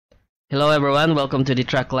Hello everyone, welcome to the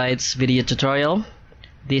Tracklights video tutorial.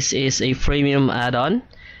 This is a freemium add-on.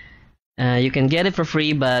 You can get it for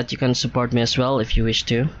free, but you can support me as well if you wish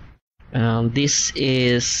to. This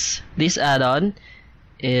add-on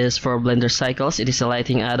is for Blender Cycles. It is a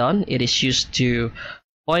lighting add-on. It is used to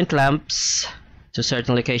point lamps to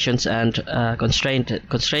certain locations and constrain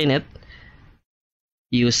it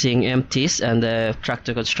using empties and the track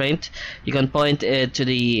to constraint. You can point it to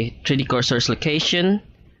the 3D cursor's location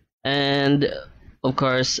and of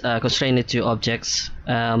course constrain it to objects,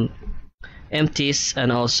 empties,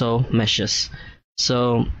 and also meshes.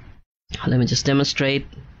 So let me just demonstrate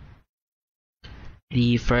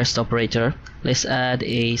the first operator. Let's add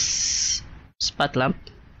a spot lamp.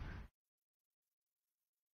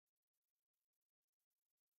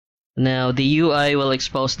 Now the UI will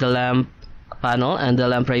expose the lamp panel and the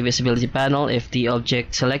lamp ray visibility panel if the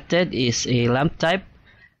object selected is a lamp type.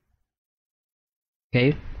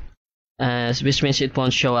 Okay, which means it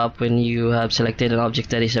won't show up when you have selected an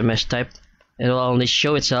object that is a mesh type. It will only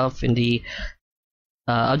show itself in the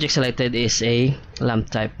object selected is a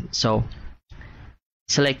lamp type. So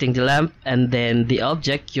selecting the lamp and then the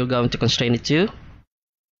object you're going to constrain it to.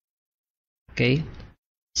 Okay,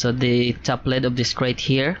 so the top lid of this crate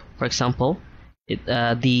here, for example,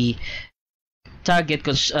 the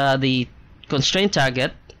constraint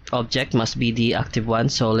target object must be the active one.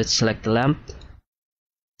 So let's select the lamp,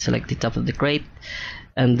 select the top of the crate,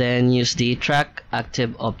 and then use the track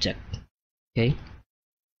active object. Okay,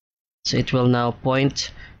 so it will now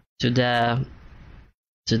point to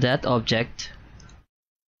that object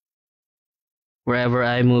wherever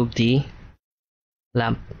I move the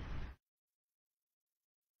lamp.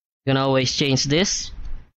 You can always change this.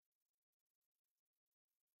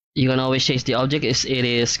 You can always change the object it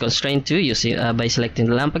is constrained to using by selecting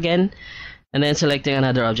the lamp again and then selecting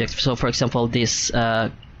another object. So for example, this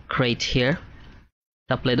crate here,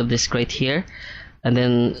 top lid of this crate here, and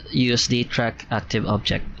then use the track active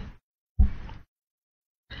object.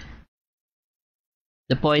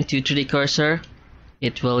 The point to 3D cursor,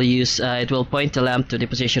 it will point the lamp to the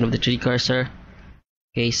position of the 3D cursor.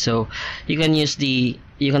 Okay, so you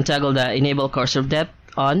can toggle the enable cursor depth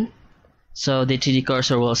on, so the 3D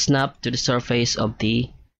cursor will snap to the surface of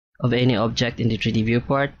any object in the 3D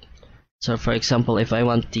viewport. So for example, if I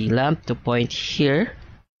want the lamp to point here,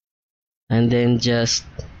 and then just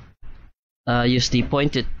use the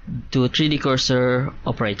pointed to 3D cursor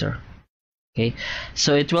operator. Okay,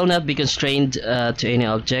 so it will not be constrained to any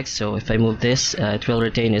object. So if I move this, it will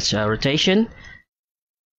retain its rotation,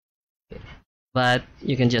 but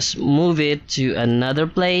you can just move it to another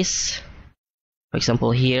place, for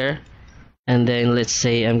example here, and then let's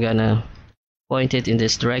say I'm gonna point it in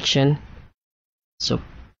this direction. So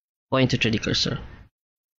point to 3D cursor.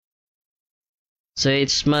 So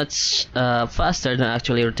it's much faster than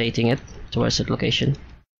actually rotating it towards that location.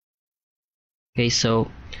 Okay,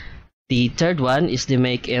 so the third one is the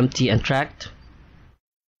make empty and tracked.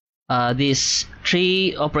 These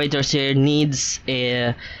three operators here needs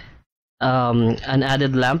an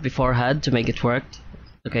added lamp beforehand to make it work.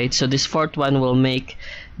 Okay, so this fourth one will make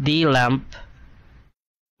the lamp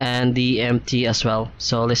and the empty as well.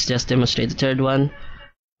 So let's just demonstrate the third one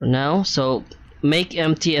for now. So make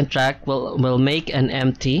empty and track will make an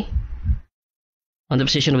empty on the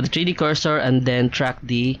position of the 3D cursor and then track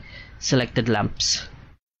the selected lamp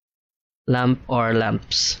or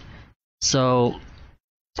lamps. So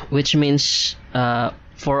which means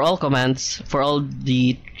for all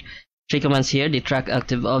the three commands here, the track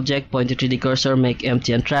active object, point to 3D cursor, make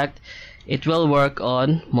empty and track, it will work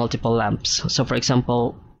on multiple lamps. So for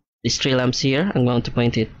example, these three lamps here, I'm going to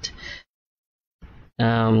point it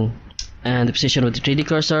and the position of the 3D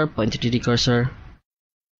cursor, point to 3D cursor,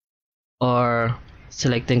 or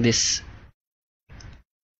selecting this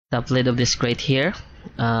top lid of this crate here,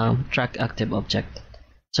 track active object.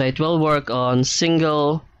 So it will work on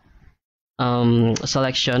single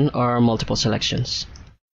selection or multiple selections.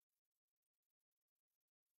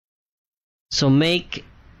 So make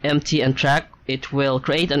empty and track, it will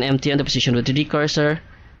create an empty on the position of the 3D cursor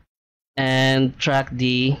and track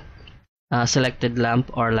the selected lamp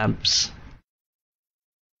or lamps.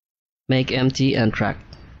 Make empty and track.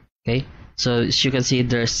 Okay, so as you can see,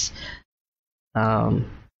 there's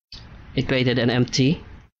it created an empty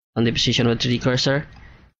on the position of the 3D cursor,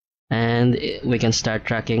 and we can start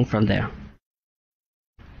tracking from there.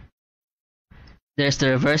 There's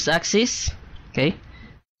the reverse axis. Okay,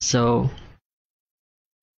 so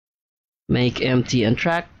make empty and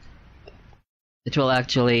track, it will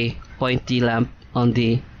actually point the lamp on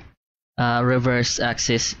the reverse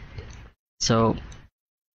axis. So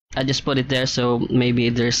I just put it there, so maybe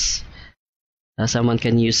there's someone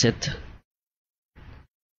can use it,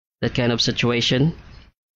 that kind of situation.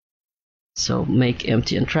 So make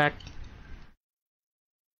empty and track.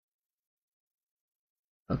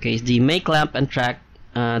 Okay, the make lamp and track,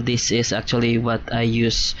 this is actually what I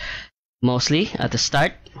use mostly at the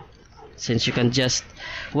start, since you can just,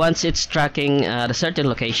 once it's tracking at a certain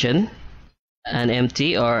location, an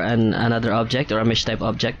empty or another object or a mesh type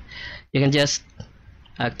object, you can just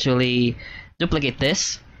actually duplicate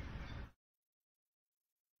this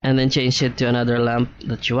and then change it to another lamp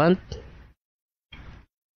that you want.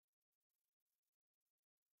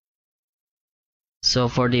 So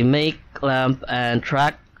for the make lamp and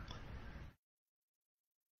track,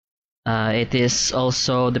 it is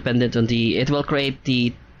also dependent on it will create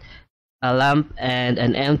a lamp and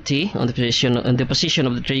an empty on the position of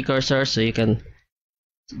the 3D cursor. So you can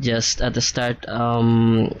just at the start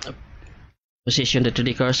position the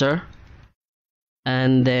 3D cursor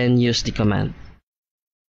and then use the command.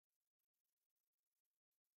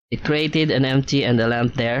 It created an empty and a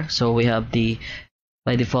lamp there. So we have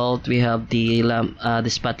by default we have the lamp, the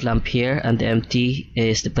spot lamp here, and the empty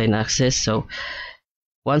is the plane axis. So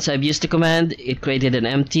once I've used the command, it created an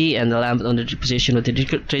empty and a lamp on the position of the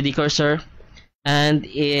 3D cursor, and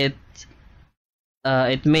it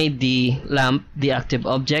made the lamp the active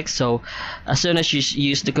object. So as soon as you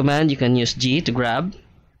use the command, you can use G to grab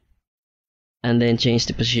and then change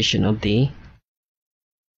the position of the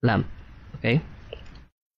lamp. Okay.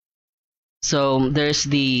 So there's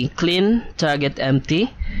the clean target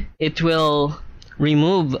empty. It will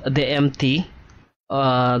remove the empty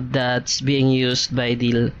that's being used by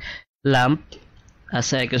the lamp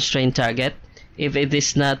as a constrained target if it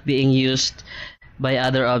is not being used by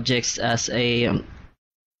other objects as a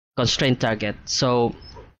constrained target. So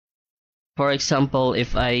for example,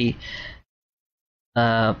 if I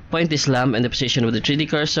point this lamp in the position of the 3D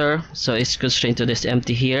cursor, so it's constrained to this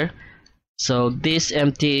empty here. So this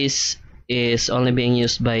empty is only being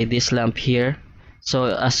used by this lamp here. So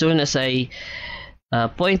as soon as I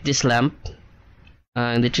point this lamp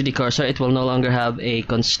in the 3D cursor, it will no longer have a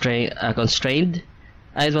constrained.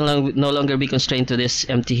 It will no longer be constrained to this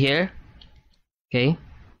empty here. Okay.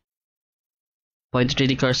 Point the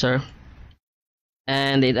 3D cursor,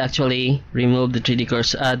 and it actually removed the 3D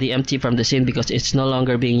cursor, the empty from the scene, because it's no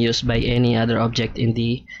longer being used by any other object in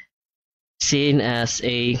the scene as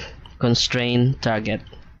a constrained target.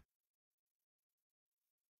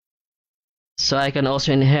 So I can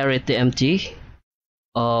also inherit the empty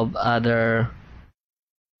of other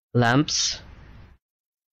lamps,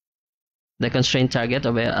 the constrained target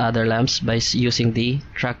of other lamps, by using the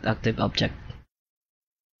tracked active object.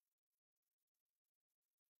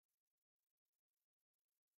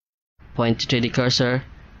 Point to 3D cursor,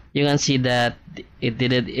 you can see that it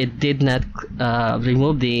did not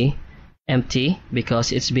remove the empty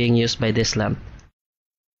because it's being used by this lamp.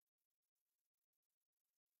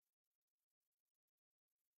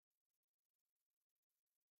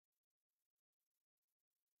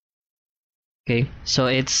 Okay, so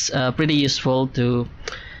it's pretty useful to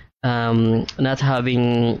not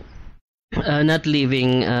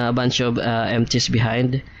leaving a bunch of empties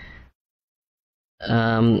behind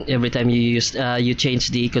every time you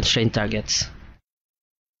change the constraint targets.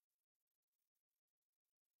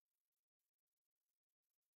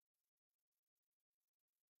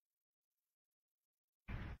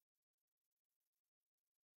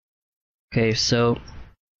 Okay, so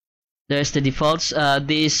there's the defaults. The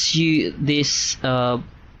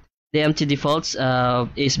empty defaults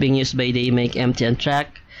is being used by the make empty and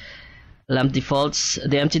track. Lamp defaults,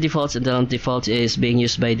 the empty defaults and the lamp defaults is being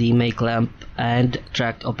used by the make lamp and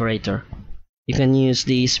track operator. You can use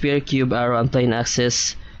the sphere, cube, arrow, and plane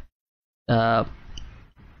axis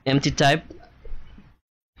empty type,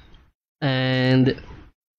 and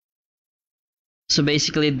so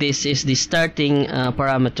basically this is the starting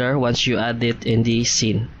parameter once you add it in the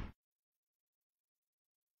scene.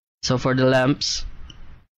 So for the lamps,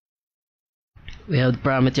 we have the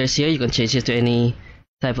parameters here. You can change it to any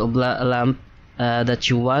type of lamp that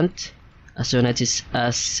you want as soon as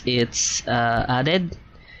it's added.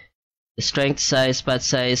 The strength, size,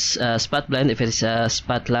 spot blend if it is a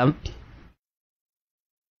spot lamp,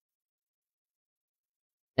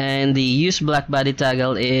 and the use black body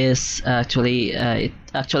toggle is actually it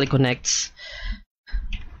actually connects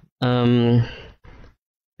the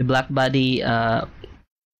black body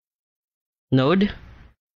node,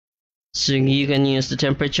 so you can use the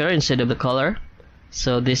temperature instead of the color.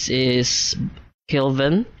 So this is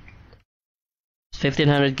Kelvin,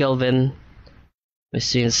 1500 Kelvin,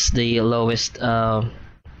 which is the lowest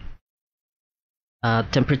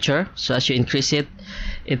temperature. So as you increase it,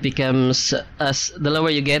 it becomes, as the lower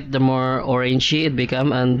you get, the more orangey it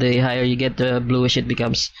becomes, and the higher you get, the bluish it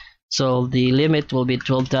becomes. So the limit will be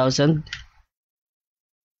 12,000.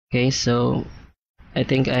 Okay, so I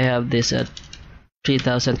think I have this at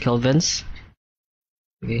 3000 kelvins.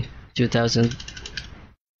 Okay, 2000.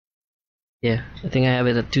 Yeah, I think I have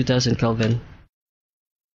it at 2000 Kelvin.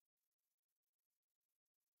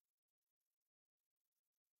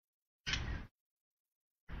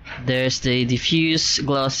 There's the diffuse,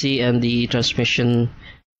 glossy, and the transmission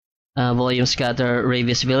volume scatter ray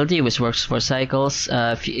visibility, which works for cycles.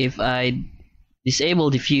 If I disable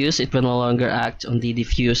diffuse, it will no longer act on the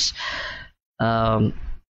diffuse um,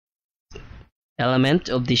 element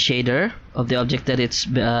of the shader of the object that it's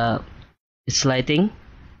lighting.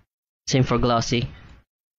 Same for glossy.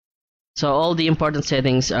 So all the important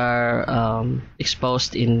settings are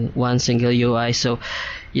exposed in one single UI, so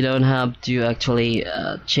you don't have to actually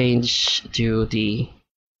change to the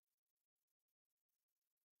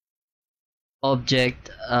object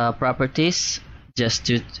properties just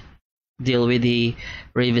to deal with the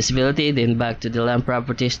ray visibility, then back to the lamp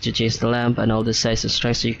properties to change the lamp and all the size and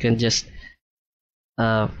strength, so you can just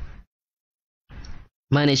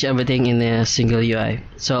manage everything in a single UI.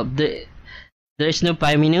 So there's no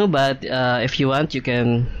pie menu, but if you want, I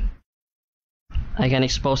can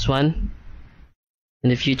expose one in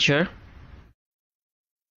the future.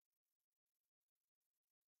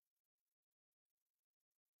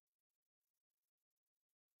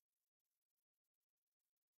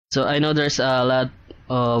 So I know there's a lot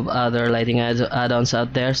of other lighting add-ons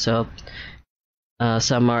out there. So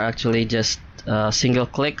some are actually just single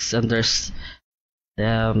clicks, and there's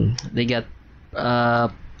they get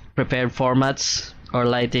prepared formats or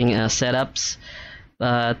lighting setups.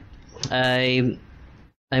 But I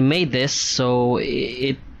made this so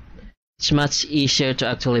it's much easier to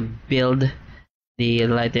actually build the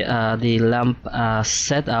lamp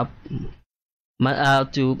setup.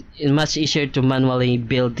 It's much easier to manually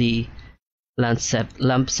build the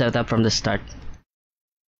lamp setup from the start.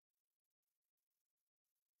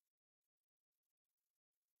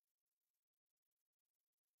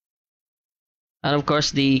 And of course,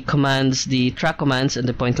 the track commands and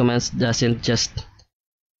the point commands doesn't just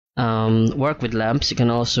work with lamps. You can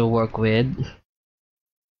also work with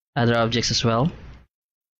other objects as well.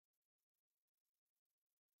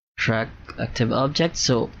 Track active object,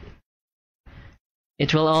 so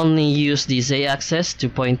it will only use the z-axis to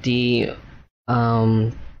point the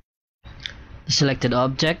selected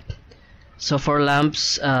object. So for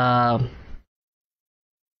lamps,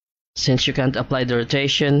 since you can't apply the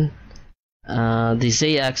rotation, the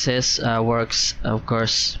z-axis works, of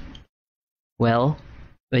course, well,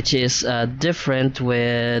 which is different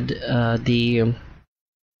with the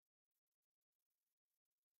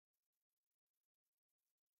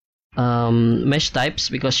mesh types,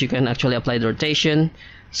 because you can actually apply the rotation.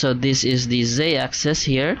 So this is the z-axis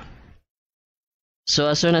here. So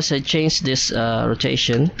as soon as I change this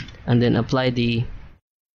rotation and then apply the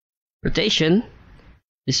rotation,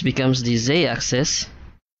 this becomes the z-axis.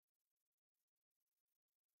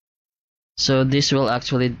 So this will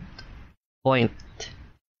actually point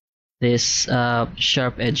this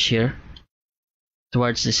sharp edge here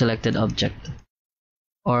towards the selected object.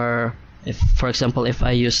 Or if, for example, if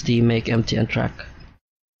I use the make empty and track.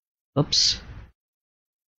 Oops.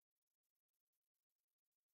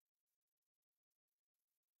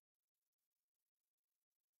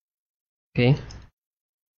 Okay.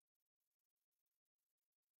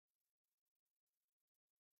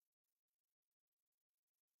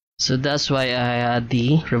 So that's why I had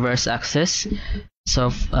the reverse axis.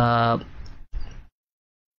 So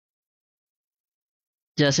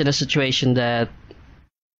just in a situation that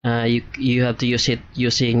you have to use it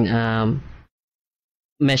using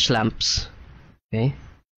mesh lamps. Okay.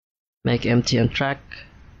 Make empty and track.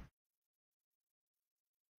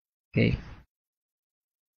 Okay.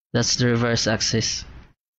 That's the reverse axis.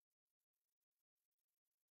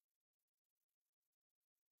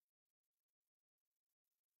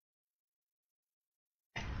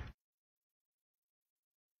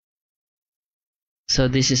 So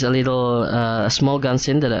this is a little small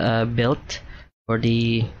gunsin that I built for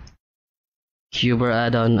the Cuber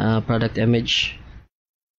add-on product image,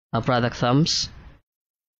 product thumbs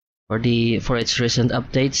for its recent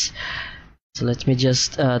updates. So let me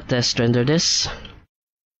just test render this.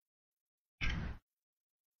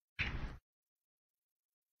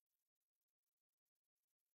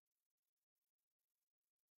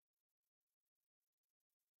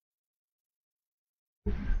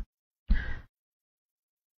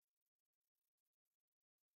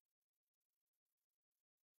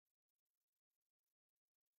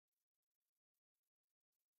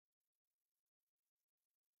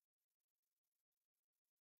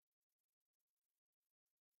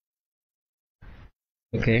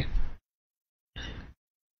 Okay.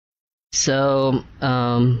 So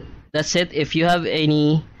that's it. If you have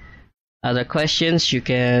any other questions, you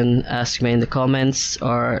can ask me in the comments,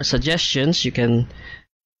 or suggestions, you can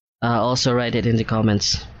also write it in the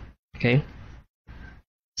comments. Okay.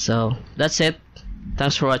 So that's it.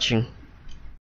 Thanks for watching.